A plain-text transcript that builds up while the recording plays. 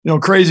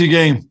Crazy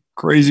game.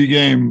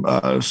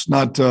 It's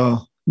not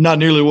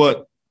nearly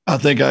what I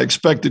think I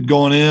expected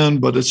going in,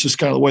 but it's just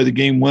kind of the way the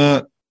game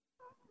went.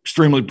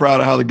 Extremely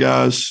proud of how the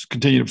guys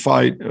continue to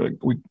fight.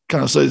 We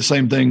kind of say the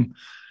same thing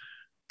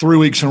 3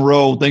 weeks in a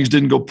row. Things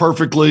didn't go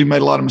perfectly,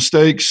 made a lot of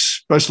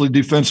mistakes, especially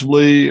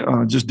defensively,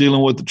 just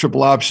dealing with the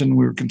triple option.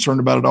 We were concerned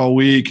about it all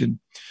week, and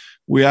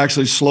we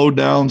actually slowed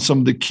down some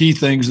of the key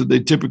things that they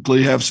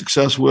typically have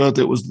success with.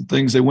 It was the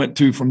things they went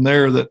to from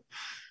there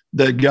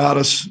that got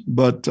us.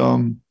 But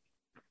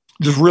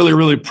just really,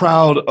 really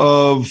proud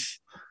of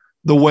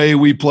the way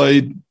we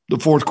played the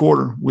fourth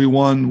quarter. We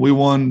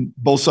won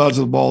both sides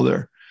of the ball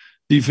there.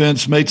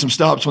 Defense made some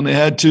stops when they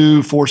had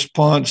to, forced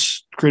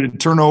punts, created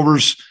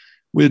turnovers.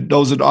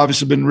 Those had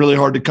obviously been really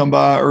hard to come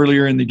by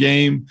earlier in the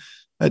game.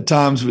 At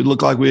times, it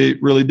looked like we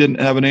really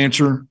didn't have an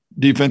answer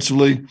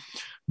defensively.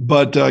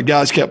 But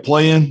guys kept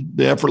playing.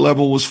 The effort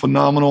level was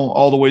phenomenal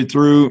all the way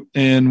through,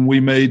 and we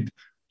made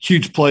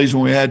huge plays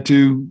when we had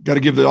to. Got to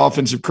give the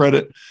offensive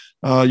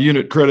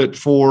unit credit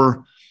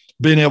for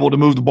being able to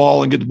move the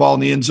ball and get the ball in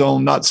the end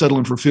zone, not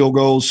settling for field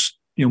goals,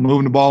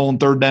 moving the ball on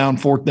third down,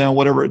 fourth down,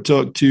 whatever it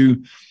took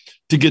to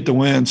get the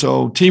win.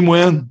 So team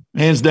win,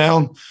 hands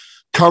down,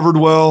 covered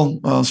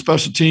well,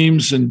 special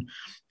teams,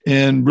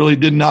 and really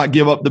did not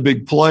give up the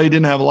big play.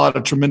 Didn't have a lot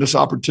of tremendous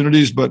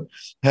opportunities, but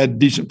had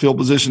decent field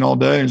position all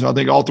day. And so I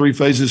think all three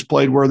phases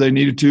played where they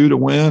needed to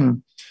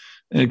win,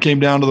 and it came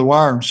down to the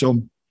wire.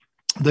 So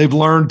they've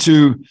learned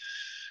to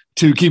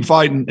keep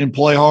fighting and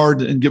play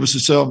hard and give us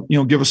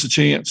a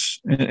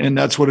chance. And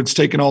that's what it's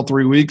taken all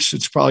 3 weeks.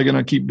 It's probably going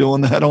to keep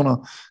doing that on a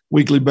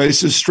weekly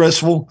basis.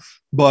 Stressful,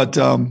 but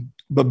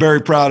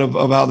very proud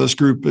of how this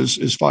group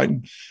is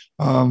fighting.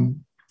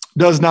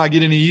 Does not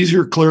get any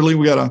easier. Clearly,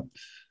 we got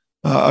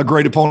a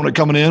great opponent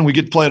coming in. We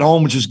get to play at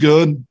home, which is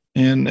good.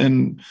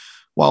 And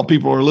while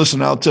people are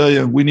listening, I'll tell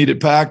you, we need it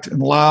packed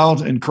and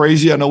loud and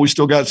crazy. I know we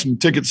still got some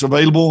tickets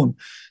available, and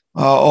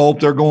I hope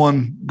they're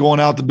going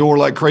out the door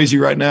like crazy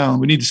right now.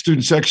 We need the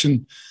student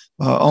section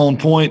on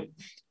point.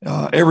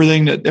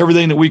 Everything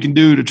that we can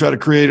do to try to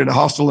create a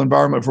hostile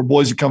environment for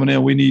Boise coming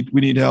in, we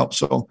need help.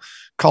 So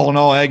calling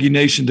all Aggie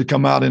Nation to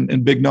come out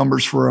in big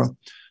numbers for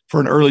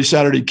an early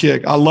Saturday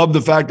kick. I love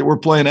the fact that we're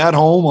playing at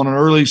home on an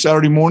early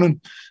Saturday morning.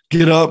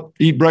 Get up,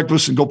 eat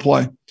breakfast, and go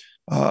play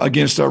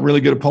against a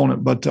really good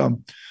opponent. But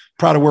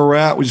proud of where we're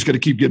at. We just got to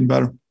keep getting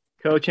better.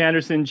 Coach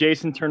Anderson,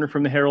 Jason Turner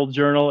from the Herald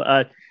Journal.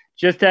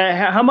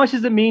 How much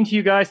does it mean to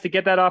you guys to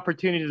get that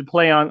opportunity to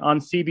play on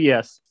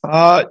CBS?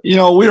 We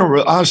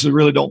honestly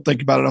really don't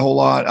think about it a whole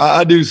lot.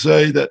 I do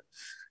say that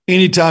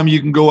anytime you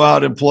can go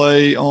out and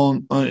play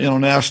on a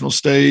national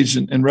stage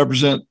and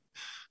represent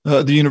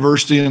the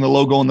university and the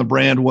logo and the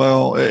brand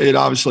well, it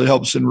obviously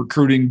helps in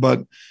recruiting.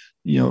 But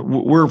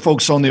we're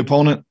focused on the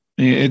opponent.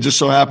 It just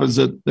so happens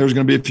that there's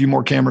going to be a few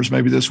more cameras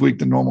maybe this week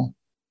than normal.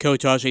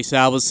 Coach Ajay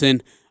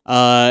Salveson,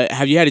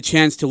 have you had a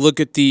chance to look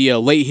at the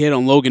late hit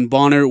on Logan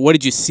Bonner? What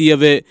did you see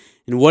of it,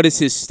 and what is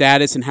his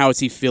status, and how is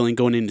he feeling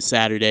going into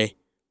Saturday?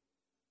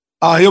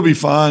 He'll be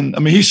fine. I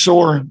mean, he's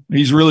sore.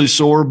 He's really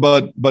sore,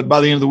 but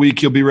by the end of the week,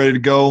 he'll be ready to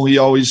go. He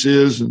always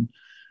is, and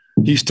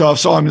he's tough.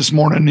 Saw him this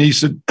morning. And he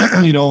said,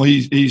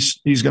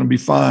 he's going to be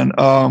fine.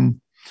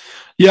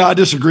 Yeah, I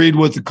disagreed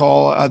with the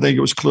call. I think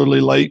it was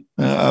clearly late.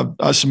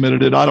 I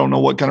submitted it. I don't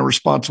know what kind of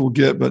response we'll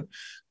get, but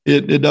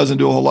it doesn't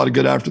do a whole lot of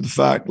good after the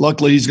fact.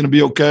 Luckily, he's going to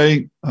be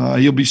okay.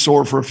 He'll be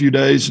sore for a few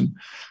days, and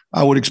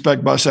I would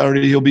expect by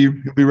Saturday he'll be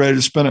ready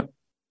to spin it.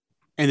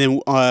 And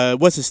then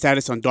what's the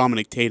status on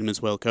Dominic Tatum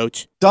as well,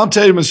 Coach? Dom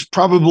Tatum is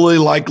probably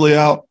likely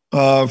out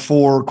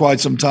for quite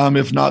some time,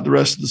 if not the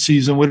rest of the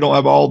season. We don't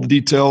have all the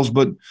details,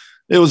 but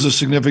it was a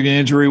significant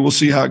injury. We'll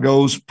see how it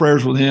goes.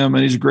 Prayers with him,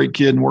 and he's a great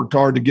kid and worked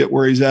hard to get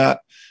where he's at.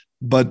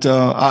 But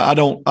I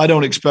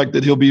don't expect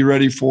that he'll be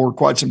ready for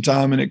quite some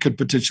time, and it could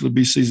potentially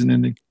be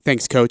season-ending.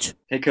 Thanks, Coach.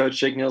 Hey, Coach,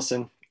 Jake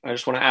Nielsen. I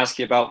just want to ask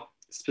you about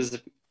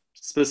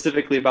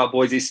specifically about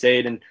Boise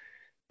State, and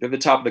they're the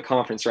top of the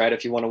conference, right?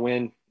 If you want to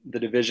win the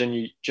division,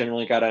 you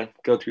generally got to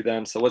go through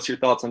them. So what's your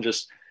thoughts on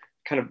just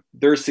kind of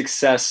their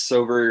success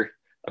over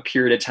a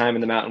period of time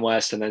in the Mountain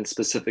West, and then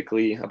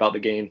specifically about the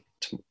game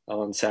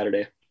on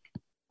Saturday?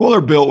 Well,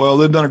 they're built well.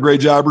 They've done a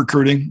great job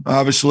recruiting.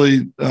 Obviously,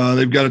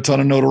 they've got a ton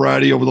of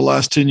notoriety over the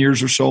last 10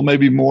 years or so,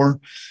 maybe more.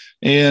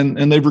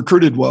 And they've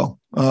recruited well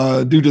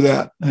due to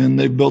that. And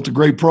they've built a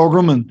great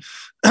program, and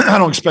I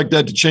don't expect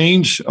that to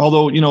change,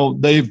 although,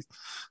 they've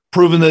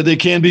proven that they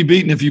can be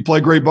beaten if you play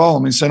great ball.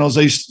 I mean, San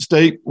Jose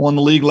State won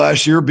the league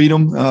last year, beat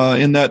them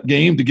in that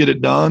game to get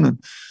it done.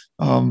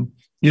 And,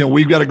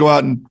 we've got to go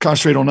out and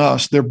concentrate on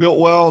us. They're built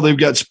well. They've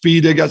got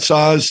speed. They've got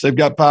size. They've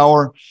got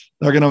power.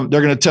 They're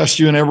gonna test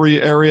you in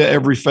every area,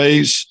 every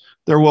phase.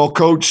 They're well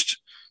coached,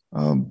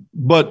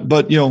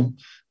 but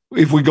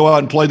if we go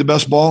out and play the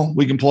best ball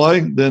we can play,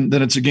 then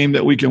it's a game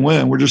that we can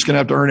win. We're just gonna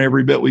have to earn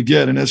every bit we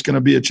get, and it's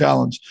gonna be a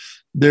challenge.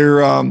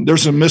 There's some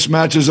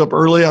mismatches up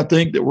early, I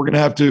think, that we're gonna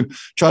have to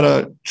try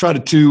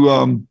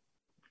to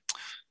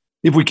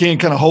if we can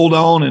kind of hold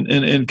on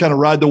and kind of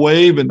ride the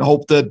wave and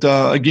hope that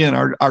again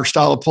our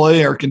style of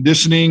play, our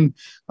conditioning,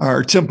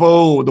 our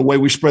tempo, the way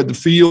we spread the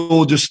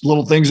field, just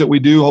little things that we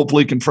do,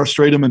 hopefully can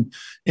frustrate them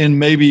and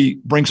maybe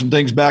bring some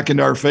things back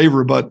into our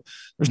favor. But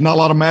there's not a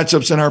lot of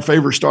matchups in our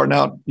favor starting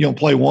out,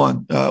 play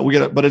one.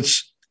 But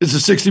it's a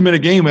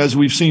 60-minute game, as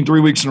we've seen 3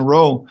 weeks in a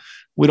row.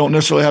 We don't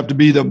necessarily have to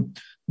be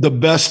the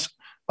best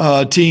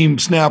team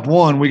snap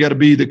one. We got to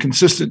be the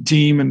consistent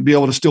team and be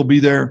able to still be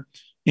there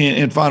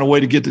and find a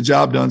way to get the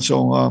job done.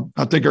 So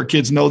I think our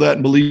kids know that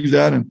and believe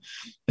that,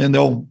 and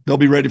they'll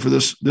be ready for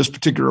this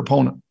particular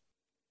opponent.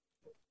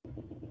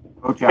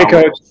 Coach, hey,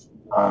 Coach.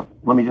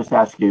 Let me just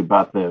ask you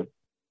about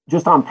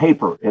just on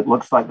paper, it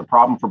looks like the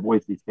problem for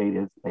Boise State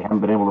is they haven't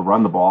been able to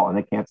run the ball and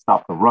they can't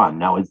stop the run.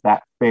 Now, is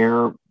that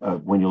fair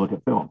when you look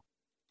at film?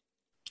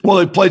 Well,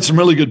 they've played some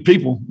really good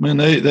people. I mean,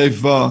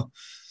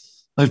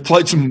 they've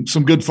played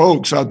some good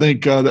folks. I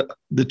think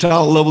the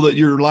talent level that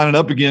you're lining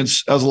up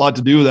against has a lot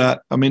to do with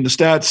that. I mean, the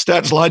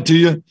stats lied to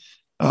you.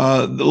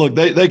 Look,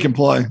 they can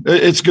play.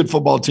 It's a good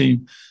football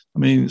team. I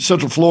mean,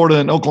 Central Florida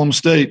and Oklahoma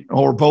State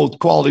are both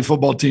quality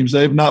football teams.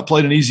 They have not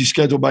played an easy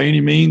schedule by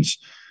any means.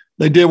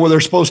 They did what they're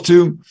supposed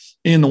to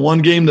in the one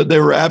game that they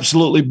were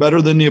absolutely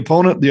better than the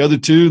opponent. The other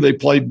two, they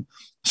played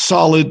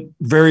solid,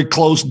 very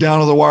close,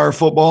 down-to-the-wire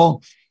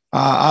football.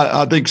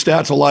 I think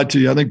stats will lie to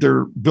you. I think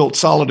they're built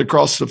solid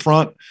across the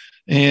front,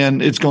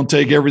 and it's going to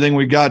take everything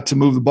we got to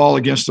move the ball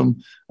against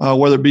them,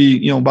 whether it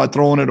be by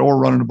throwing it or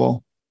running the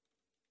ball.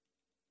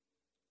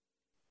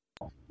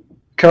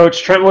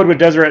 Coach, Trent Wood with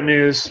Deseret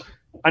News.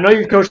 I know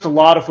you've coached a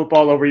lot of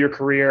football over your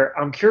career.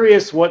 I'm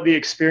curious what the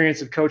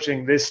experience of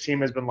coaching this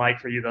team has been like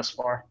for you thus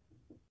far.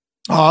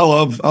 I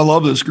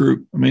love this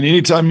group. I mean,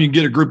 anytime you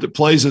get a group that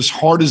plays as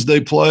hard as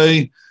they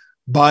play,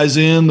 buys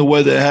in the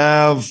way they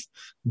have,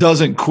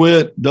 doesn't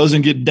quit,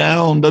 doesn't get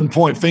down, doesn't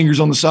point fingers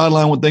on the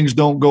sideline when things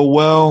don't go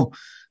well,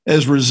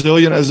 as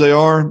resilient as they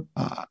are,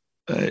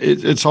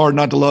 it's hard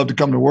not to love to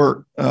come to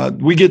work.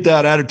 We get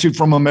that attitude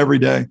from them every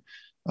day.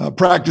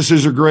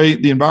 Practices are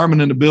great. The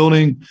environment in the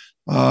building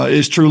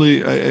is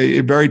truly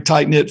a very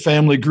tight-knit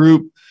family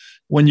group.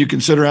 When you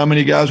consider how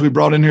many guys we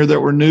brought in here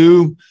that were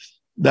new,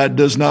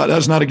 that's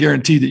not a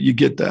guarantee that you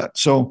get that.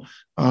 So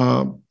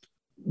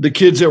the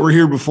kids that were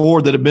here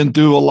before that have been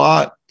through a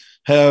lot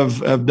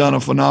have done a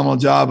phenomenal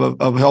job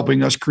of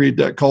helping us create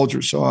that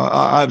culture. So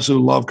I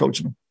absolutely love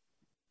coaching them.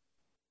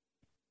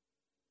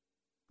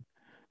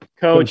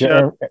 Coach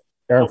Aaron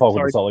Falk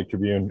with the Salt Lake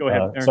Tribune. Go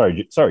ahead,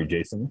 sorry,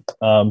 Jason.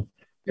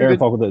 Aaron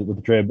Falk with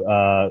the Trib.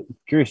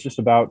 Curious just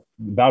about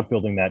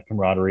building that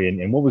camaraderie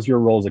and what was your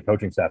role as a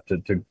coaching staff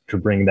to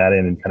bring that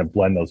in and kind of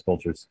blend those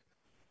cultures?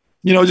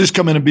 Just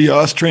come in and be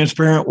us,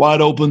 transparent,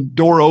 wide open,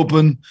 door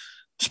open,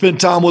 spend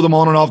time with them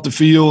on and off the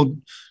field,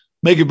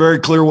 make it very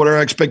clear what our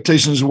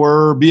expectations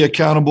were, be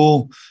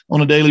accountable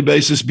on a daily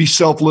basis, be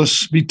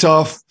selfless, be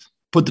tough,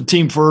 put the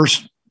team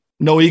first,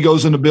 no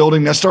egos in the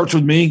building. That starts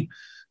with me.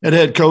 At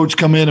head coach,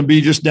 come in and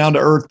be just down to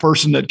earth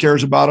person that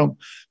cares about them.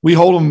 We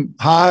hold them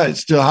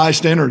to high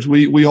standards.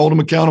 We hold them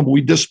accountable.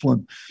 We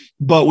discipline,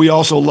 but we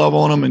also love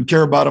on them and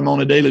care about them on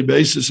a daily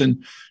basis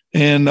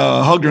and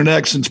hug their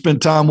necks and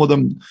spend time with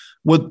them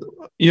with,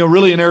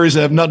 really in areas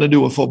that have nothing to do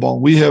with football.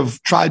 We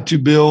have tried to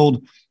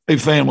build a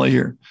family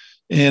here,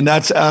 and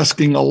that's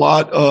asking a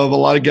lot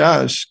of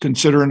guys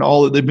considering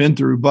all that they've been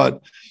through.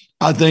 But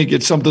I think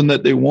it's something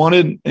that they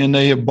wanted, and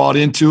they have bought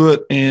into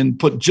it and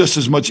put just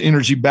as much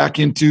energy back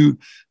into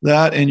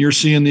that. And you're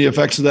seeing the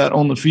effects of that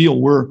on the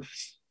field. We're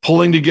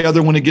pulling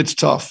together when it gets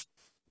tough.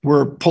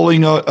 We're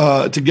pulling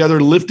together,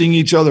 lifting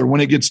each other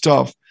when it gets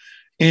tough.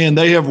 And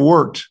they have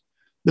worked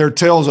their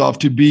tails off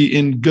to be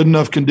in good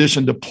enough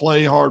condition to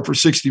play hard for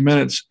 60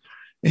 minutes.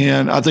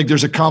 And I think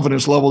there's a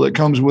confidence level that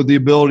comes with the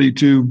ability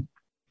to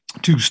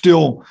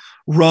still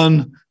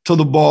run to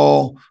the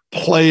ball,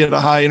 play at a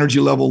high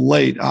energy level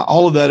late.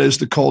 All of that is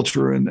the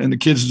culture, and the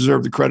kids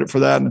deserve the credit for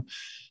that. And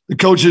the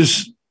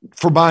coaches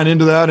for buying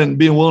into that and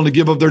being willing to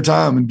give up their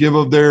time and give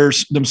up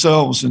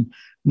themselves and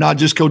not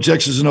just coach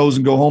X's and O's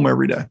and go home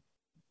every day.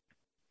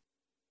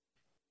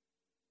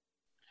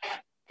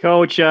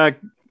 Coach,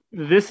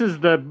 this is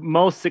the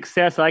most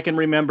success I can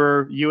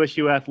remember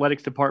USU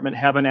athletics department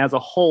having as a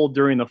whole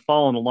during the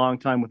fall in a long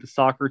time, with the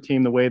soccer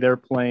team, the way they're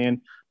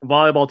playing. The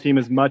volleyball team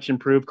is much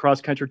improved.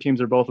 Cross-country teams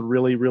are both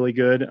really, really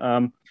good.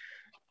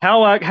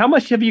 How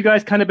much have you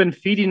guys kind of been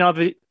feeding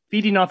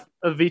off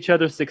of each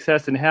other's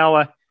success, and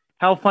how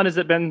fun has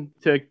it been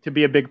to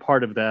be a big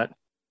part of that?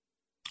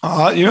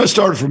 It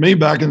started for me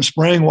back in the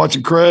spring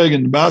watching Craig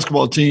and the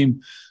basketball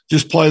team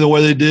just play the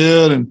way they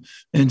did,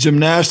 and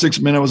gymnastics.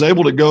 I was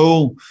able to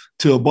go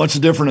to a bunch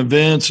of different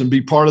events and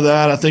be part of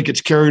that. I think it's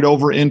carried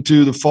over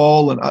into the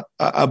fall, and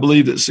I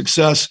believe that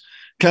success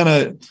kind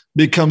of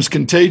becomes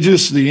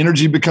contagious. The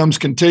energy becomes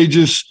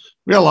contagious.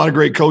 We got a lot of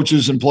great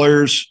coaches and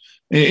players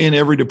in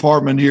every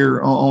department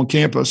here on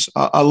campus.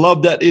 I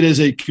love that it is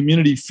a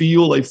community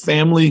feel, a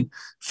family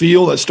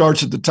feel that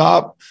starts at the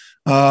top,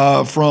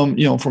 from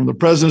the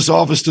president's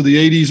office to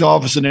the AD's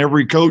office and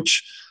every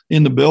coach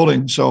in the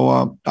building.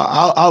 So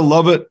I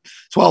love it.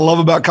 That's what I love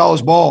about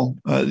college ball.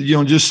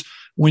 Just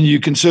when you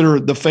consider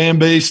the fan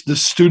base, the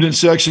student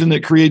section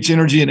that creates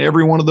energy in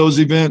every one of those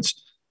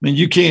events, I mean,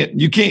 you can't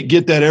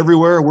get that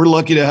everywhere. We're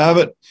lucky to have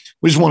it.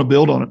 We just want to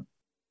build on it.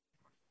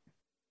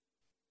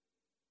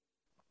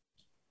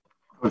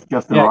 Coach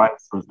Justin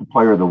Rice was the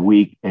player of the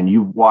week, and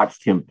you've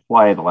watched him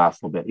play the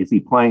last little bit. Is he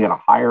playing at a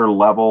higher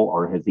level,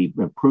 or has he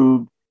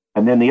improved?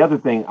 And then the other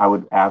thing I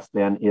would ask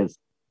then is,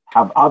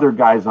 have other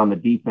guys on the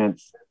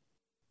defense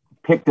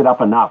picked it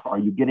up enough? Are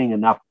you getting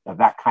enough of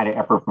that kind of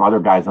effort from other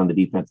guys on the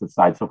defensive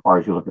side so far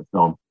as you look at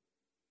film?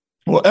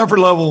 Well, effort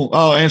level,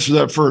 I'll answer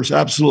that first.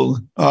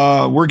 Absolutely.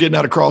 We're getting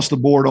that across the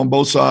board on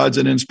both sides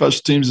and in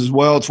special teams as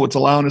well. It's what's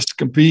allowing us to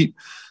compete.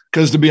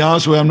 Because to be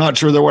honest with you, I'm not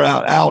sure that we're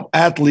out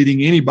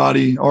athleting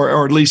anybody,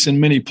 or at least in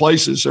many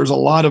places. There's a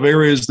lot of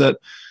areas that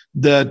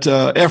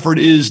effort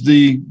is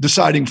the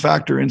deciding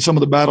factor in some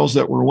of the battles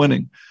that we're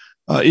winning.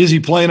 Is he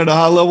playing at a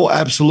high level?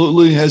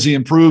 Absolutely. Has he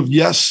improved?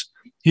 Yes.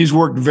 He's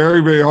worked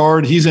very, very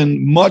hard. He's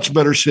in much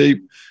better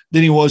shape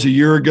than he was a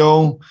year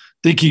ago. I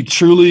think he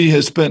truly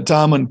has spent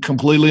time and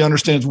completely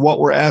understands what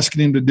we're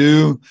asking him to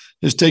do,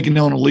 is taking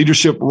on a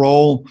leadership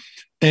role,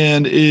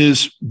 and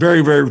is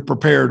very, very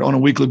prepared on a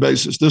weekly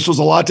basis. This was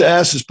a lot to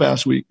ask this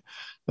past week.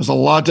 There's a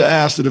lot to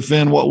ask to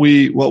defend what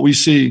we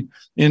see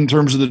in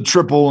terms of the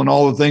triple and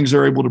all the things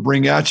they're able to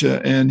bring at you.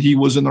 And he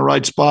was in the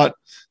right spot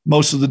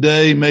most of the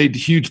day, made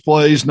huge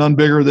plays, none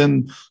bigger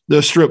than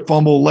the strip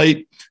fumble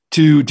late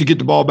to get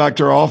the ball back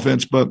to our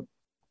offense. But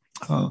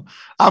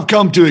I've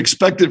come to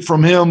expect it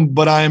from him,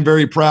 but I am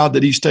very proud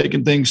that he's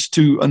taken things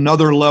to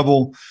another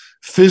level,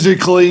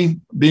 physically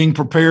being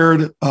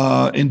prepared,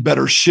 in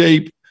better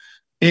shape,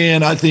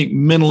 and I think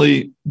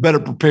mentally better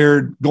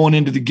prepared going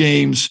into the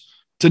games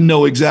to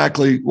know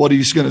exactly what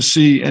he's going to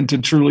see and to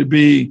truly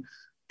be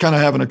kind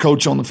of having a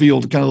coach on the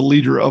field, kind of the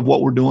leader of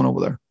what we're doing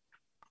over there.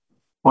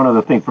 One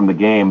other thing from the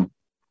game,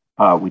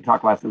 we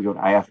talked last week,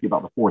 I asked you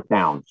about the fourth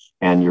downs,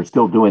 and you're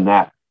still doing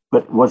that.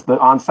 But was the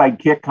onside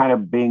kick kind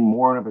of being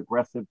more of an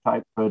aggressive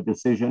type of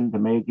decision to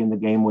make in the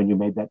game when you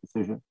made that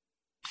decision?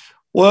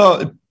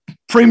 Well,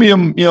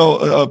 premium,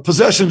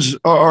 possessions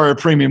are a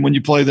premium when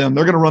you play them.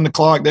 They're going to run the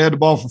clock. They had the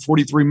ball for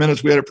 43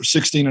 minutes. We had it for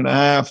 16 and a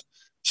half.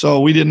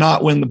 So we did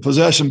not win the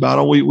possession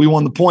battle. We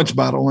won the points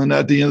battle. And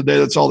at the end of the day,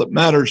 that's all that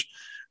matters.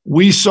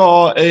 We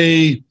saw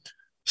a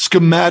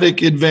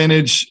schematic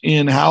advantage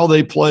in how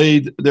they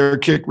played their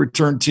kick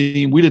return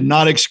team. We did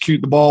not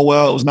execute the ball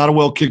well. It was not a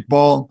well-kicked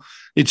ball.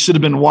 It should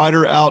have been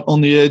wider out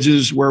on the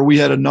edges where we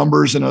had a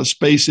numbers and a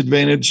space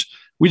advantage.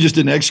 We just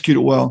didn't execute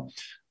it well.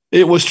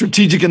 It was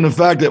strategic in the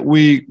fact that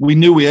we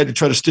knew we had to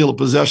try to steal a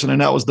possession,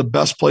 and that was the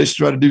best place to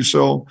try to do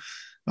so.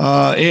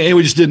 And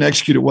we just didn't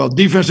execute it well.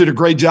 Defense did a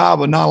great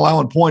job of not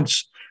allowing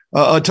points,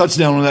 a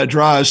touchdown on that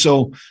drive.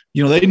 So,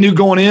 they knew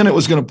going in it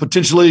was going to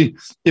potentially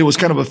 – it was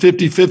kind of a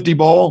 50-50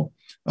 ball.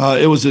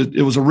 It was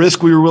a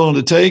risk we were willing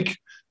to take.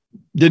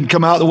 Didn't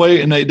come out the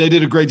way, and they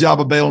did a great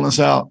job of bailing us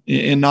out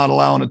and not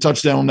allowing a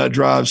touchdown on that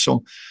drive. So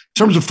in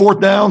terms of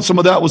fourth down, some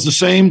of that was the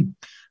same.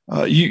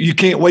 You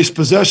can't waste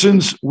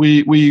possessions.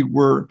 We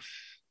were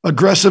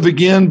aggressive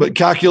again, but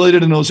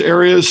calculated in those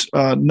areas.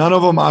 None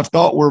of them I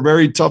thought were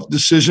very tough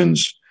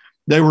decisions.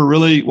 They were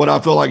really what I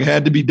felt like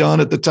had to be done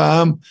at the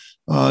time.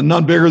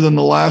 None bigger than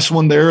the last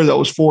one there. That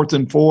was 4th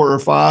and 4 or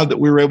 5 that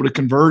we were able to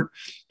convert.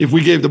 If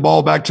we gave the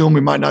ball back to them,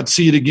 we might not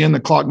see it again. The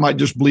clock might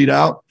just bleed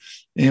out.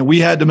 And we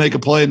had to make a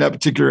play in that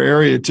particular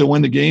area to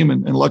win the game,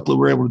 and luckily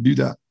we were able to do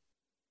that.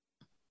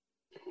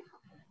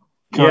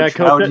 Coach,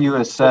 how do you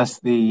assess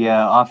the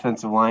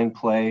offensive line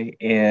play?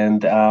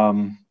 And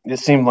it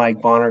seemed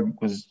like Bonner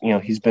was,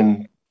 he's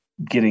been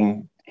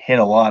getting hit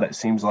a lot, it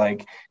seems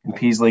like, and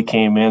Peasley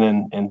came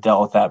in and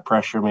dealt with that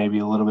pressure maybe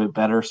a little bit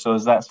better. So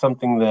is that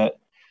something that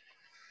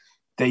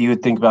you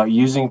would think about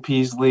using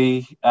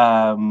Peasley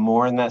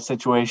more in that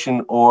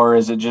situation, or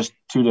is it just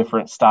two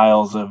different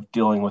styles of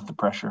dealing with the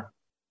pressure?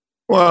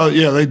 Well,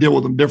 yeah, they deal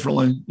with them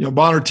differently.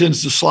 Bonner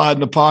tends to slide in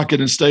the pocket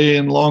and stay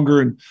in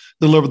longer and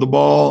deliver the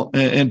ball.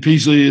 And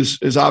Peasley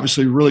is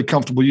obviously really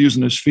comfortable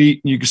using his feet.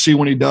 And you can see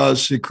when he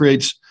does, it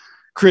creates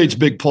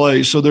big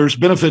plays. So there's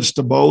benefits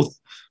to both.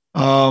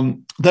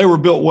 They were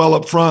built well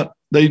up front.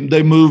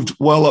 They moved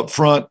well up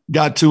front,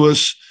 got to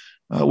us.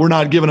 We're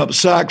not giving up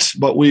sacks,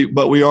 but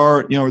we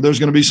are. There's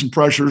going to be some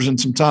pressures and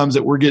some times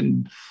that we're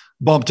getting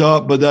bumped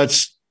up. But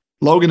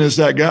Logan is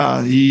that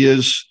guy.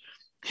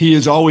 He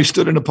has always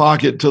stood in the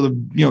pocket to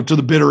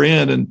the bitter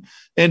end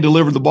and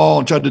delivered the ball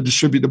and tried to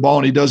distribute the ball,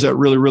 and he does that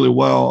really, really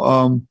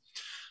well.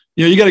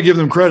 You got to give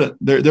them credit.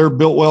 They're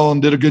built well and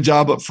did a good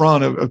job up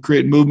front of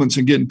creating movements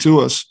and getting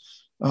to us.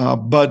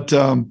 But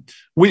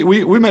we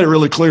made it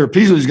really clear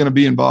Peasley's going to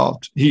be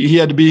involved. He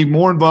had to be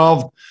more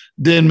involved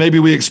than maybe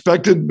we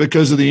expected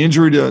because of the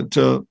injury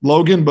to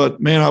Logan.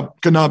 But, man, I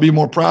could not be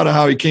more proud of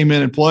how he came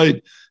in and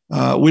played.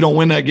 We don't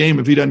win that game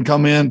if he doesn't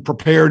come in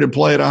prepared and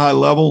play at a high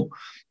level.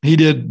 He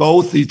did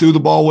both. He threw the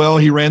ball well.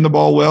 He ran the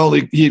ball well.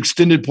 He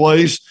extended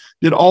plays,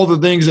 did all the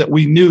things that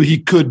we knew he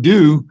could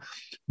do.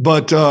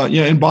 But,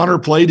 and Bonner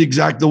played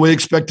exactly the way we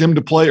expect him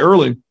to play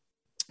early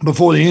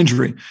before the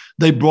injury.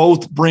 They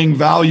both bring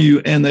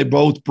value, and they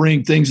both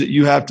bring things that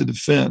you have to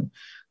defend.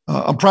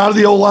 I'm proud of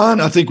the O-line.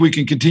 I think we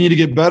can continue to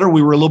get better.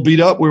 We were a little beat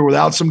up. We were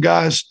without some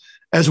guys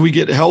as we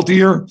get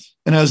healthier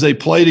and as they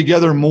play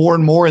together more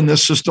and more in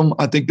this system,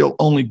 I think they'll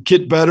only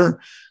get better.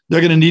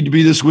 They're going to need to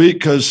be this week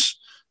because,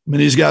 I mean,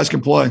 these guys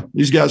can play.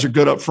 These guys are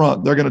good up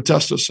front. They're going to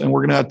test us, and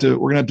we're going to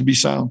have to be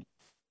sound.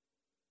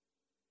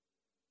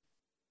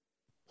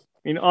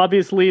 I mean,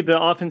 obviously, the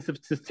offensive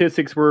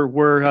statistics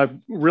were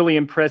really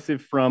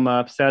impressive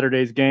from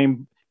Saturday's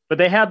game, but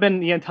they have been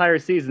the entire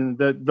season.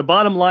 The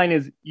bottom line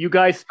is you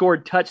guys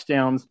scored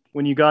touchdowns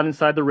when you got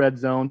inside the red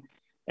zone,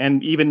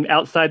 and even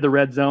outside the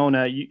red zone.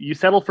 You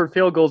settled for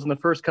field goals in the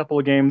first couple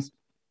of games.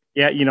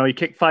 Yeah, you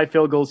kicked 5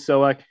 field goals.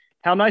 So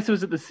how nice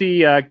was it to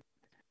see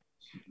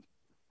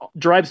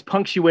drives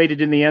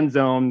punctuated in the end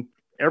zone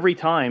every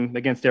time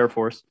against Air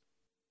Force?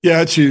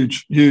 Yeah, it's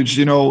huge, huge.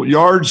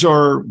 Yards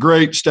are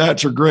great,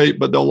 stats are great,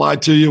 but they'll lie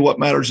to you. What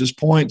matters is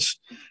points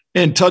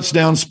and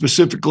touchdowns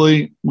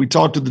specifically. We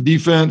talk to the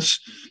defense.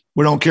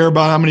 We don't care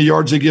about how many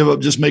yards they give up,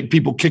 just make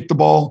people kick the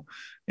ball.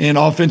 And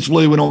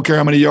offensively, we don't care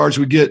how many yards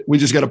we get. We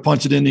just got to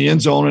punch it in the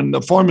end zone. And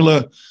the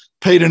formula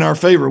paid in our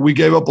favor. We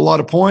gave up a lot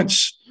of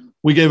points.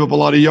 We gave up a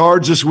lot of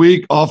yards this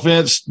week.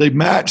 Offense, they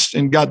matched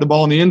and got the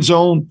ball in the end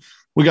zone.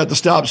 We got the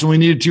stops when we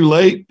needed too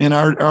late, and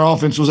our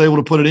offense was able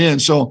to put it in.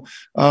 So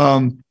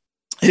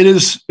it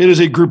is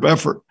a group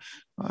effort.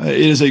 It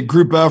is a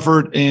group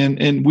effort,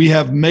 and we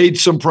have made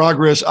some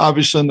progress,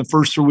 obviously, in the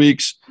first 3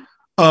 weeks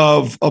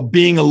of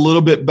being a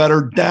little bit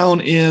better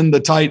down in the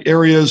tight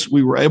areas.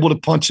 We were able to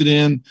punch it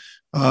in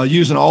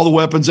using all the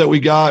weapons that we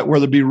got,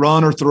 whether it be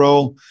run or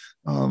throw.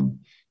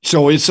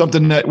 So it's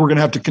something that we're going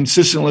to have to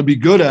consistently be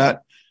good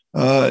at,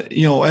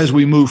 as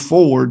we move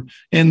forward.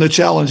 And the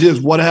challenge is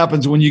what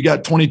happens when you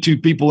got 22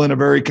 people in a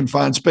very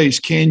confined space?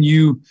 Can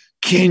you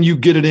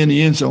get it in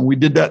the end zone? We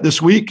did that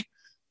this week.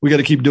 We got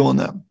to keep doing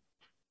that.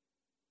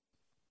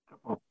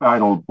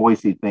 Final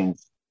Boise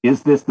things.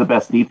 Is this the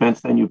best defense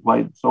then you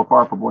played so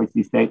far for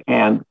Boise State?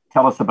 And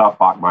tell us about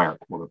Bachmeyer,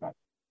 quarterback.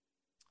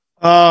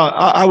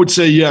 I would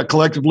say, yeah,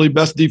 collectively,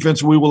 best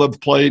defense we will have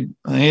played,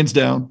 hands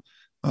down.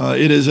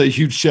 It is a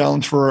huge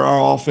challenge for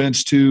our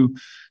offense to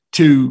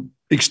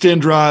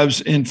extend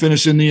drives and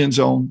finish in the end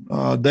zone.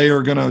 They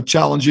are going to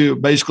challenge you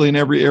basically in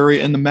every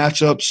area, and the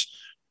matchups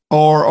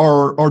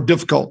are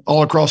difficult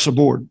all across the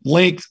board.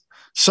 Length,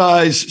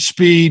 size,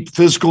 speed,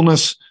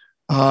 physicalness.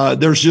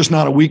 There's just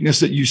not a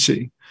weakness that you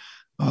see.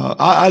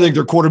 I think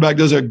their quarterback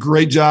does a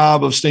great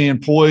job of staying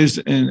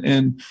poised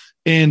and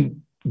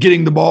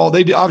getting the ball.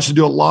 They obviously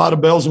do a lot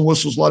of bells and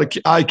whistles, a lot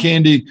of eye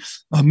candy,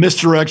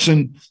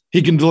 misdirection.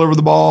 He can deliver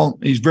the ball.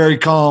 He's very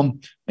calm,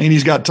 and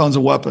he's got tons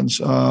of weapons.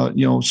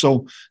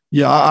 So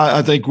yeah,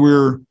 I think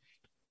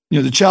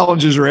the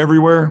challenges are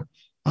everywhere.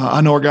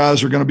 I know our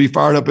guys are going to be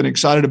fired up and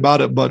excited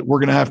about it, but we're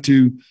going to have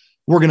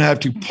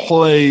to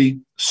play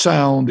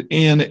sound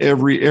in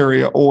every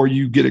area, or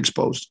you get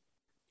exposed.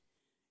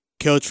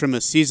 Coach, from a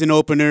season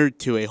opener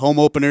to a home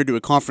opener to a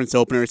conference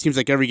opener, it seems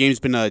like every game's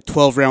been a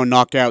 12-round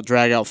knockout,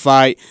 drag-out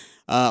fight.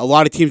 A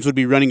lot of teams would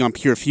be running on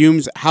pure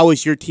fumes. How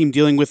is your team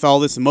dealing with all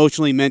this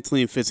emotionally,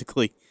 mentally, and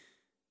physically?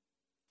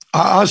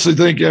 I honestly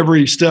think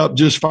every step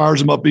just fires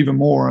them up even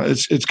more.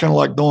 It's kind of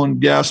like throwing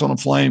gas on a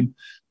flame.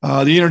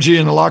 The energy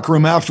in the locker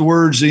room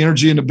afterwards, the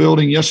energy in the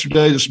building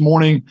yesterday, this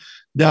morning,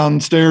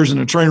 downstairs in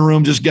the training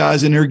room, just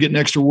guys in here getting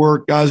extra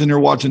work, guys in there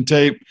watching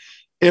tape.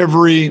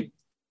 Every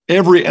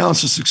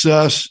ounce of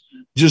success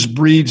just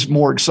breeds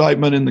more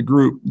excitement in the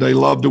group. They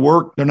love to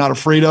work. They're not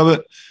afraid of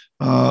it.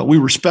 We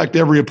respect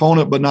every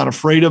opponent, but not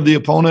afraid of the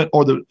opponent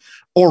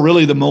or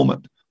really the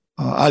moment.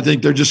 I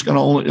think we're just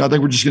going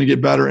to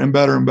get better and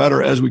better and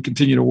better as we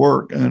continue to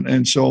work.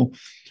 And so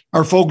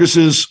our focus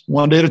is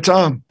one day at a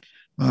time.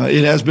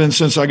 It has been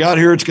since I got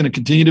here. It's going to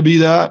continue to be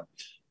that.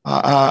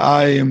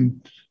 I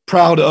am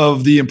proud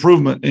of the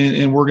improvement,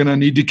 and we're going to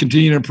need to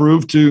continue to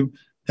improve to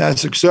have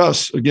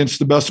success against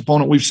the best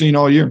opponent we've seen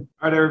all year.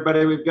 All right,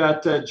 everybody, we've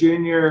got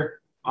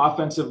junior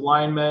offensive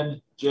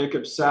lineman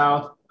Jacob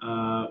South.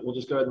 We'll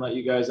just go ahead and let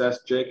you guys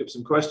ask Jacob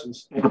some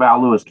questions. Jacob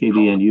Al Lewis,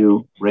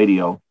 KBNU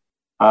Radio.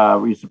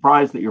 Were you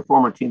surprised that your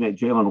former teammate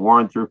Jalen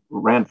Warren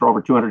ran for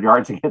over 200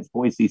 yards against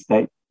Boise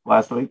State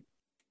last week?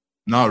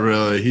 Not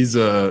really. He's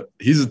a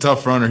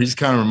tough runner. He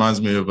kind of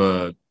reminds me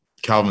of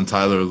Calvin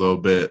Tyler a little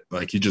bit.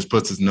 Like, he just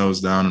puts his nose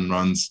down and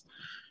runs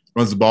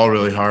the ball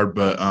really hard.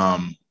 But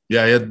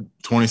yeah, he had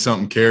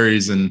 20-something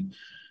carries, and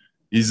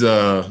he's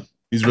really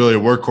a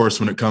workhorse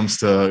when it comes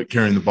to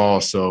carrying the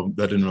ball. So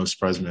that didn't really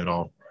surprise me at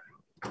all.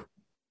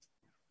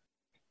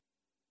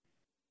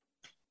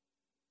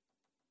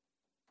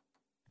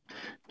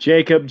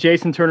 Jacob,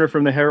 Jason Turner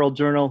from the Herald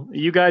Journal.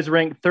 You guys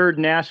ranked third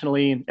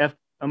nationally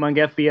among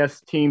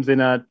FBS teams in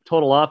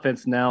total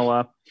offense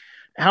now.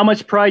 How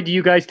much pride do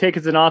you guys take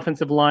as an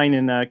offensive line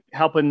in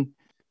helping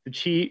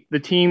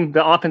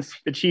the offense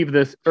achieve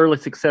this early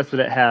success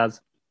that it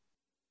has?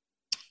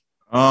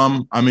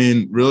 I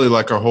mean, really,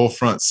 like, our whole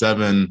front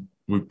seven,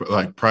 we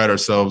pride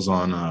ourselves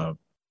on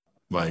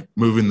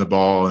moving the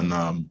ball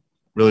and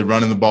really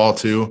running the ball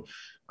too.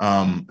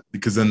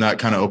 Because then that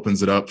kind of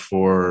opens it up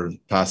for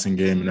passing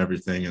game and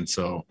everything. And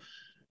so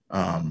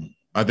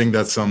I think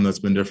that's something that's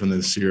been different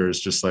this year, is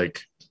just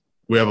like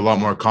we have a lot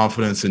more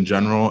confidence in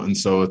general. And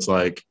so it's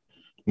like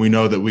we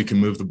know that we can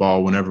move the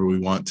ball whenever we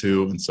want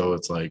to. And so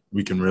it's like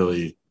we can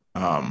really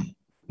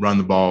run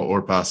the ball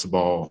or pass the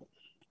ball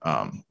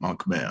on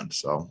command.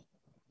 So.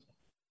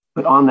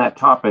 But on that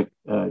topic,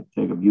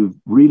 Jacob, you've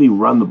really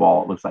run the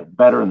ball, it looks like,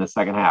 better in the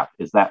second half.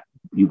 Is that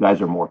you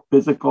guys are more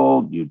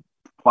physical? You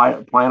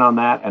plan on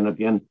that? And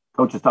again,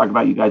 coaches talk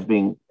about you guys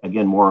being,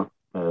 again, more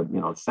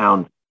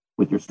sound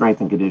with your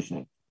strength and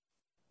conditioning.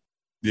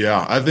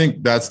 Yeah, I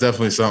think that's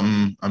definitely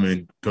something, I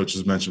mean, coach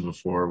has mentioned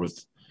before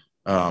with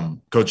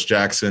Coach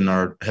Jackson,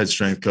 our head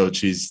strength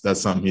coach. That's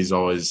something he's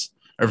always,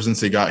 ever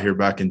since he got here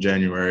back in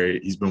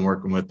January, he's been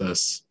working with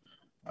us.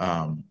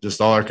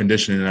 Just all our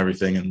conditioning and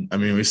everything. And I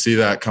mean, we see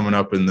that coming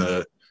up in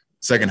the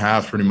second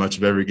half pretty much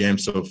of every game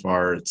so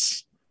far.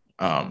 It's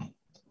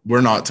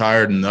we're not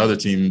tired, and the other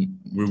team,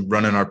 we're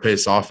running our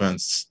pace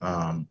offense.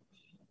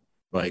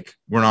 Like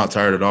we're not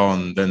tired at all.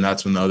 And then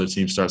that's when the other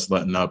team starts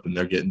letting up and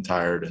they're getting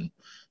tired. And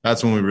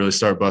that's when we really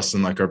start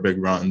busting like our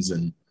big runs.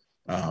 And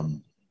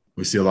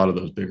we see a lot of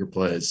those bigger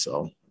plays.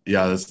 So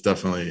yeah, that's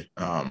definitely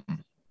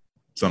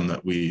something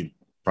that we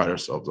pride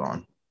ourselves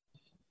on.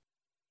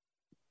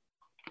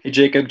 Hey,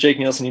 Jacob, Jake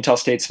Nielsen, Utah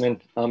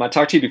Statesman. I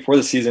talked to you before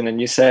the season,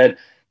 and you said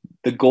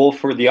the goal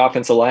for the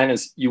offensive line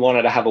is you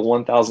wanted to have a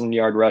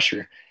 1,000-yard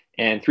rusher.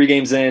 And 3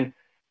 games in,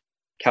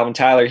 Calvin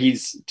Tyler,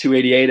 he's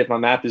 288 if my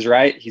math is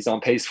right. He's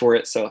on pace for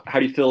it. So how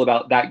do you feel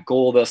about that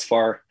goal thus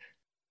far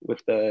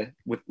with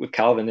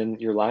Calvin in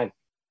your line?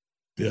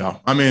 Yeah,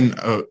 I mean,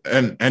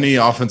 and any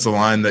offensive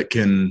line that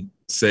can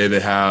say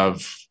they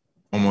have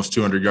almost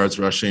 200 yards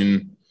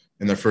rushing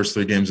in their first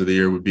 3 games of the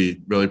year would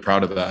be really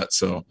proud of that.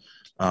 So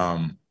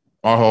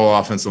our whole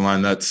offensive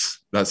line,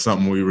 that's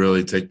something we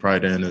really take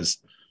pride in, is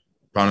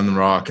pounding the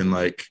rock and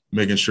like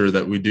making sure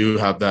that we do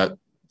have that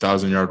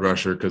 1,000-yard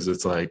rusher, because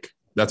it's like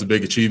that's a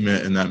big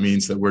achievement, and that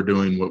means that we're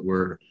doing what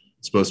we're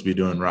supposed to be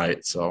doing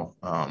right. So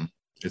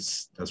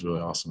that's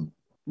really awesome.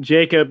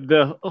 Jacob,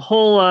 the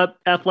whole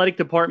athletic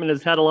department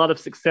has had a lot of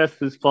success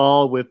this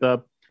fall with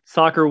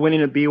soccer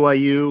winning at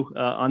BYU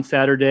on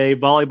Saturday.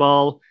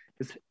 Volleyball,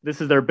 this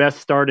is their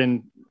best start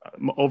in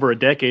over a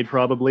decade,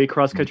 probably.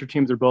 Cross-country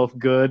teams are both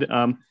good.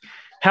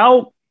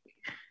 How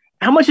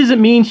much does it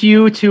mean to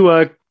you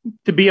to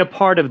be a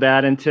part of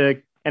that,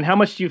 and how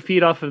much do you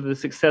feed off of the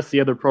success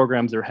the other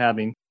programs are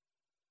having?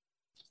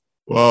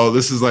 Well,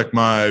 this is like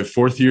my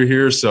 4th year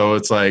here, so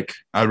it's like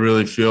I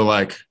really feel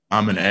like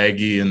I'm an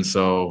Aggie, and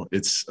so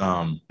it's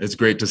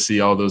great to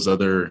see all those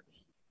other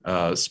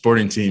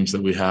sporting teams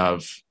that we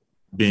have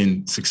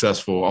being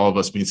successful, all of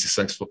us being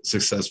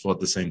successful at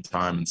the same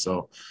time. And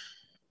so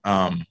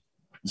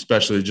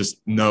especially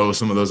just know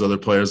some of those other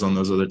players on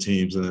those other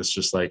teams, and it's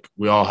just like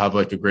we all have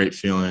like a great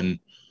feeling,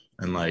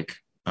 and like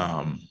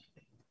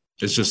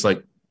it's just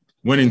like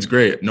winning's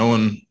great. No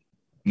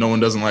one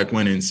doesn't like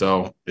winning,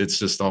 so it's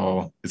just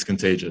it's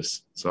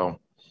contagious. So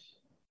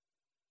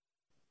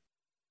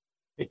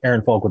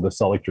Aaron Falk with the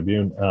Salt Lake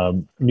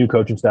Tribune. New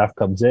coaching staff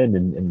comes in,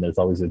 and there's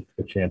always a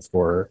chance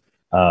for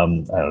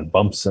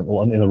bumps in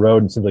the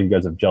road. It seems like you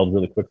guys have gelled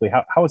really quickly.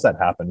 How has that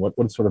happened? What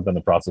has sort of been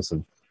the process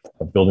of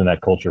building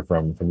that culture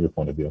from your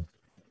point of view?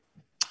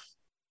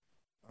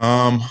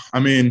 I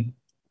mean,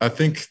 I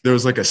think there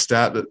was like a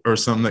stat or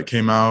something that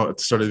came out at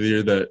the start of the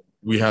year that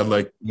we had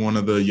like one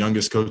of the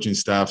youngest coaching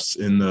staffs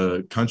in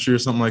the country or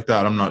something like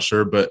that. I'm not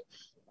sure, but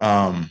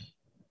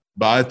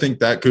I think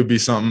that could be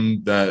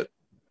something that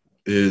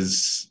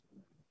has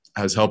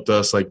helped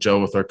us like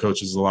gel with our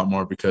coaches a lot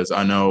more, because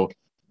I know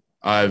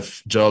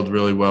I've gelled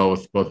really well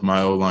with both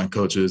my O-line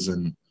coaches,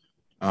 and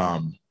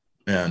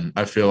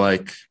I feel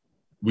like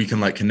we can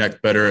like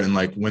connect better, and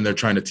like when they're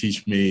trying to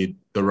teach me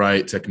the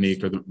right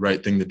technique or the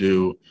right thing to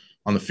do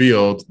on the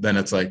field, then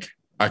it's like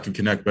I can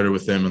connect better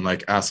with them and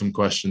like ask them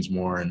questions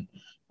more, and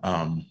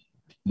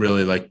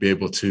really like be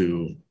able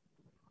to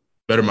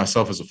better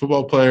myself as a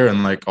football player,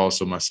 and like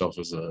also myself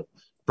as a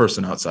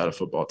person outside of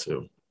football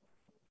too.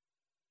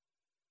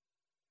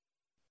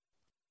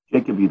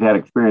 Jacob, you've had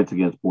experience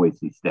against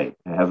Boise State.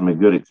 It hasn't been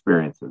good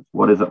experiences.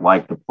 What is it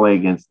like to play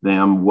against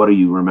them? What do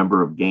you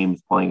remember of games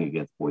playing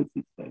against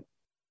Boise State?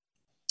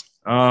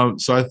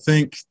 So I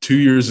think 2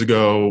 years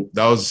ago,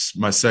 that was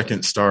my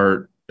second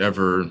start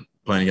ever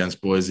playing against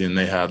Boise, and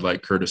they had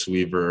like Curtis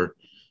Weaver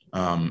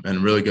and a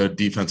really good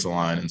defensive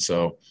line. And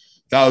so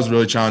that was a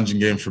really challenging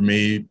game for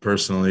me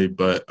personally.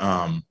 But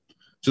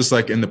just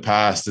like in the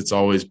past, it's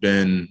always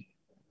been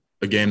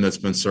a game that's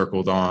been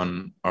circled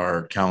on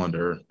our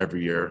calendar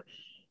every year,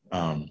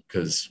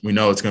 because we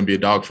know it's going to be a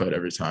dogfight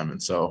every time.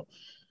 And so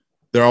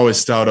they're always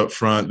stout up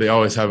front. They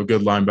always have a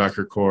good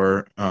linebacker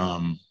core.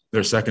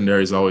 Their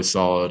secondary is always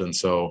solid. And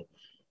so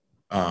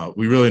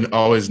we really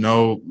always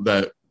know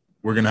that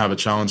we're going to have a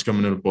challenge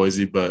coming into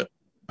Boise, but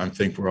I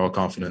think we're all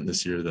confident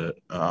this year that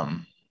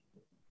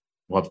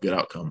we'll have a good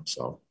outcome.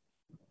 So.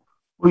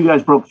 Well, you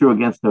guys broke through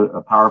against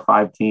a Power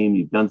 5 team.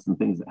 You've done some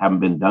things that haven't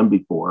been done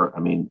before.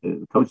 I mean,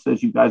 the coach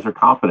says you guys are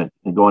confident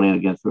in going in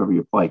against whoever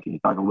you play. Can you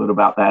talk a little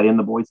about that in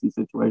the Boise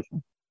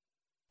situation?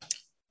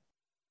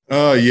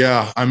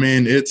 Yeah. I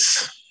mean,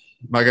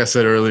 like I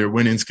said earlier,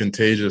 winning's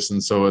contagious.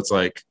 And so it's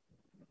like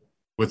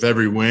with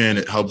every win,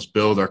 it helps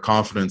build our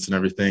confidence and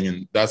everything.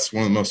 And that's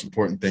one of the most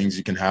important things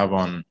you can have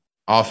on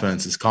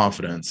offense is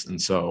confidence.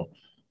 And so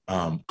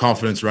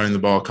confidence running the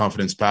ball,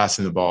 confidence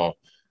passing the ball.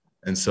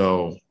 And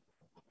so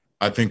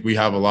I think we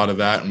have a lot of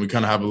that, and we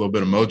kind of have a little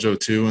bit of mojo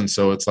too. And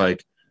so it's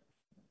like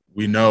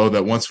we know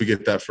that once we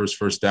get that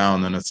first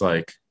down, then it's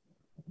like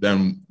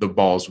then the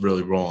ball's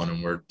really rolling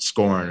and we're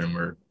scoring and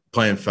we're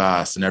playing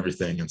fast and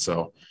everything. And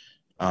so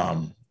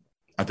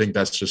I think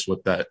that's just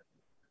what that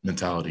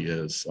mentality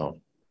is. So,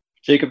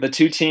 Jacob, the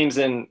two teams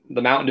in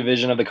the Mountain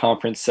Division of the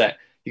conference that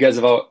you guys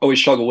have always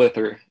struggled with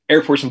are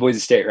Air Force and Boise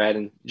State, right?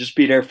 And you just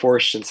beat Air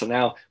Force, and so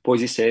now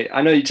Boise State.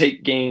 I know you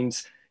take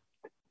games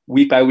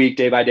week by week,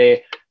 day by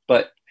day,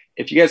 but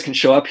if you guys can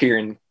show up here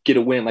and get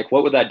a win, like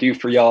what would that do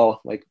for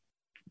y'all, like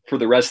for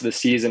the rest of the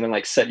season, and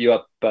like set you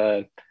up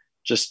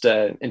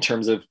in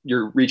terms of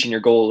you're reaching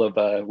your goal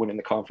of winning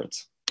the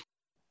conference?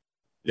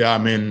 Yeah, I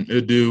mean,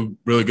 it'd do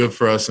really good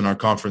for us in our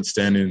conference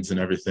standings and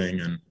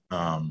everything.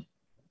 And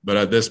but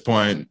at this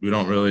point, we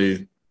don't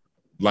really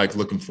like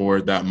looking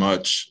forward that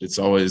much. It's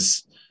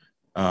always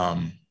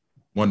 1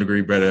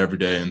 degree better every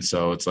day. And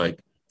so it's like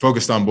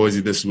focused on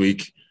Boise this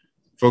week,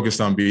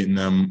 focused on beating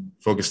them,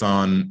 focused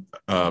on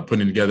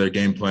putting together a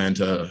game plan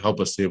to help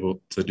us be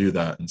able to do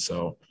that. And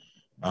so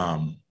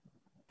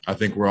I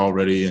think we're all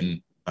ready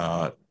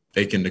and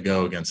aching to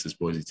go against this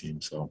Boise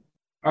team. So.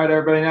 All right,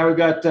 everybody. Now we've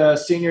got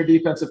senior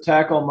defensive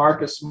tackle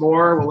Marcus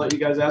Moore. We'll let you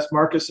guys ask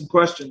Marcus some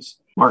questions.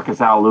 Marcus,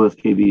 Al Lewis,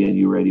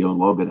 KBNU Radio in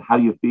Logan. How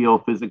do you feel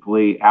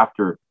physically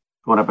after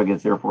going up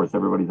against Air Force?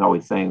 Everybody's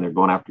always saying they're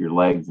going after your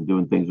legs and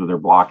doing things with their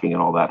blocking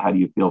and all that. How do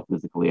you feel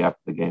physically after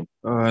the game?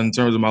 In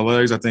terms of my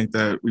legs, I think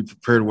that we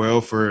prepared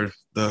well for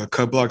the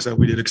cut blocks that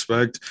we did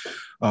expect.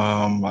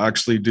 I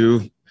actually do.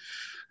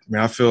 I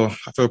mean, I feel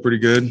pretty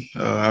good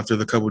after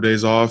the couple of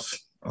days off.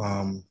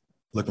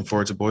 Looking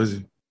forward to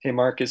Boise. Hey,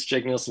 Marcus,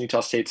 Jake Nielsen, Utah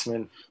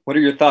Statesman. What are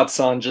your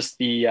thoughts on just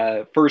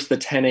the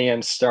 10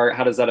 a.m. start?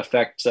 How does that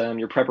affect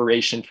your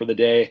preparation for the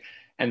day?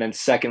 And then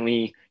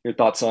secondly, your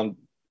thoughts on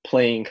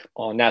playing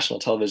on national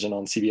television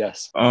on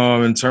CBS?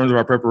 In terms of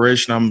our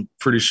preparation, I'm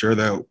pretty sure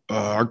that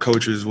our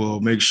coaches will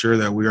make sure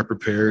that we are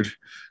prepared.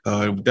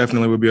 It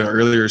definitely would be an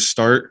earlier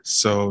start.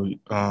 So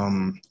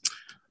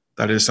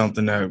that is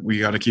something that we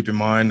got to keep in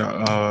mind.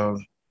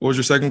 What was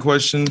your second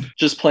question?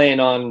 Just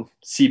playing on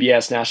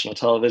CBS national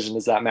television,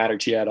 does that matter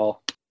to you at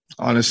all?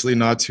 Honestly,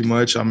 not too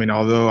much. I mean,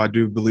 although I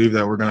do believe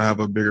that we're going to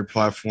have a bigger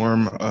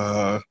platform,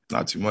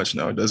 not too much.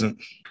 No, it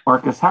doesn't.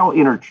 Marcus, how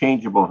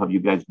interchangeable have you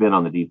guys been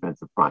on the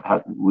defensive front?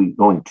 Are we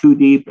going too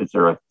deep? Is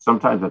there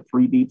sometimes a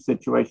 3 deep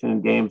situation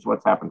in games?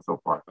 What's happened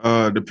so far?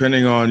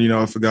 Depending on,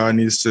 if a guy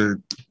needs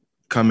to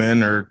come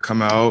in or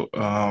come out,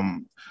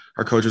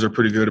 our coaches are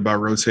pretty good about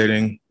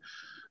rotating.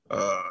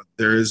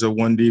 There is a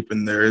 1 deep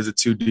and there is a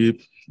 2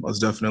 deep. Most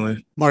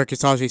definitely.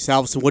 Marcus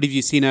Salveson, what have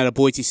you seen out of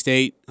Boise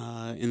State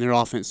in their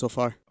offense so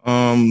far?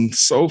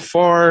 So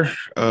far,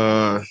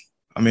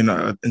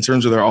 in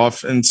terms of their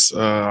offense,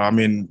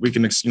 we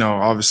can,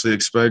 obviously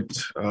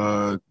expect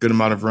a good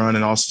amount of run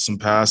and also some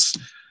pass.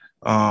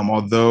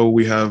 Although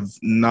we have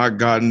not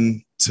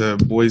gotten to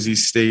Boise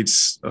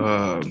State's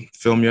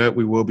film yet,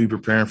 we will be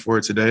preparing for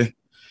it today,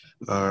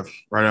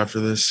 right after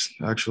this,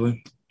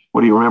 actually.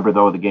 What do you remember,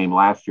 though, of the game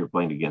last year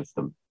playing against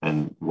them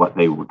and what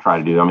they were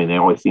trying to do? I mean, they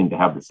always seem to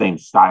have the same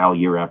style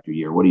year after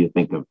year. What do you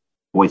think of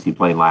Boise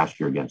playing last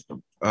year against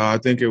them? I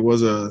think it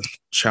was a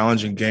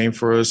challenging game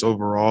for us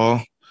overall.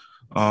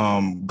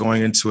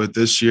 Going into it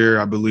this year,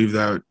 I believe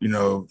that,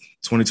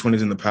 2020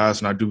 is in the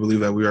past, and I do believe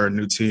that we are a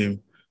new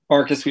team.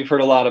 Marcus, we've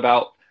heard a lot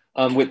about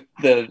with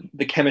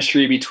the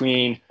chemistry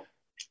between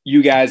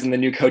you guys and the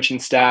new coaching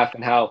staff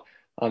and how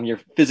your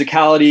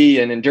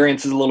physicality and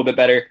endurance is a little bit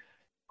better.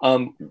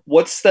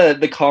 What's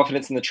the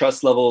confidence and the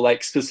trust level,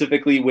 like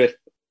specifically with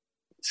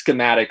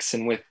schematics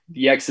and with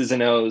the X's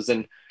and O's?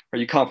 And are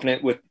you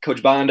confident with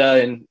Coach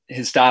Banda and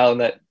his style and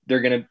that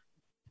they're going to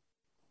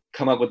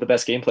come up with the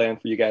best game plan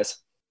for you guys?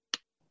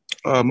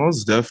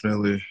 Most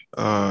definitely.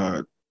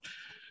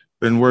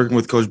 Been working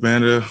with Coach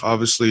Banda,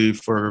 obviously,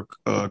 for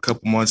a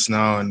couple months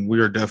now, and we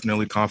are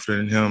definitely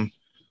confident in him.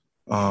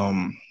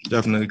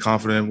 Definitely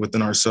confident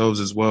within ourselves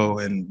as well.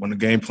 And when the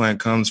game plan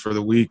comes for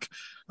the week,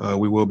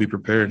 we will be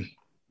prepared.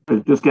 I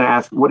was just going to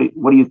ask, what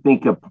do you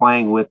think of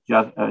playing with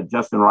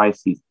Justin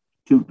Rice? He's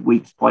 2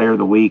 weeks player of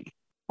the week.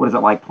 What is it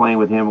like playing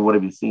with him, and what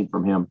have you seen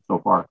from him so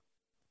far?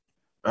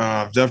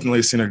 I've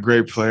definitely seen a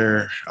great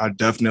player. I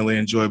definitely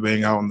enjoy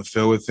being out on the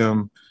field with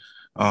him.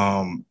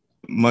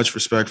 Much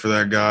respect for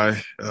that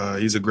guy.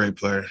 He's a great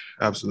player.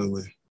 Absolutely.